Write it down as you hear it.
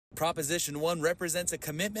Proposition 1 represents a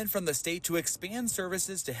commitment from the state to expand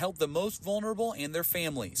services to help the most vulnerable and their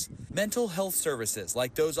families. Mental health services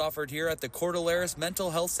like those offered here at the Cordilleras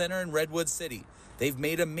Mental Health Center in Redwood City. They've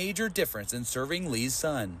made a major difference in serving Lee's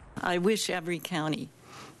son. I wish every county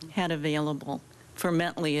had available for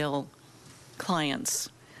mentally ill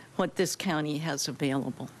clients what this county has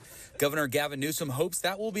available. Governor Gavin Newsom hopes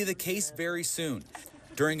that will be the case very soon.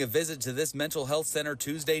 During a visit to this mental health center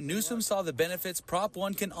Tuesday, Newsom saw the benefits Prop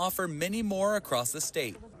 1 can offer many more across the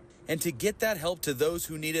state. And to get that help to those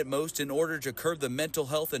who need it most in order to curb the mental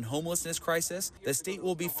health and homelessness crisis, the state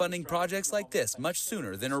will be funding projects like this much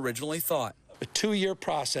sooner than originally thought. A 2-year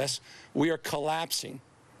process, we are collapsing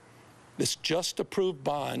this just approved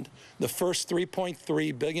bond. The first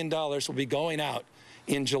 $3.3 billion will be going out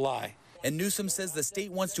in July. And Newsom says the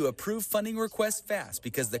state wants to approve funding requests fast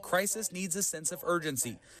because the crisis needs a sense of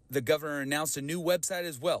urgency. The governor announced a new website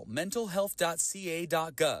as well,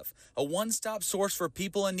 mentalhealth.ca.gov, a one-stop source for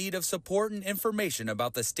people in need of support and information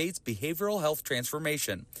about the state's behavioral health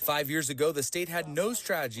transformation. 5 years ago, the state had no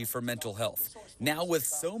strategy for mental health. Now, with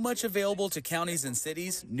so much available to counties and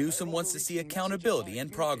cities, Newsom wants to see accountability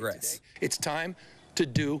and progress. It's time to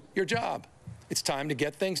do your job. It's time to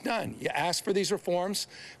get things done. You asked for these reforms.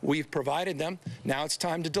 We've provided them. Now it's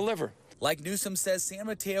time to deliver. Like Newsom says San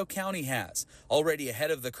Mateo County has. Already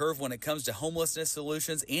ahead of the curve when it comes to homelessness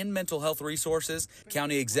solutions and mental health resources,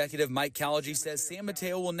 County Executive Mike Callagy says San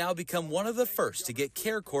Mateo will now become one of the first to get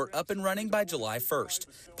Care Court up and running by July 1st.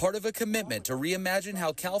 Part of a commitment to reimagine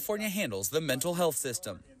how California handles the mental health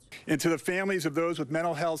system. And to the families of those with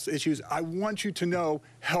mental health issues, I want you to know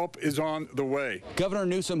help is on the way. Governor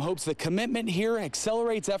Newsom hopes the commitment here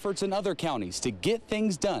accelerates efforts in other counties to get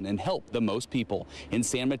things done and help the most people. In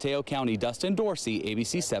San Mateo County, Dustin Dorsey,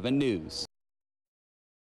 ABC 7 News.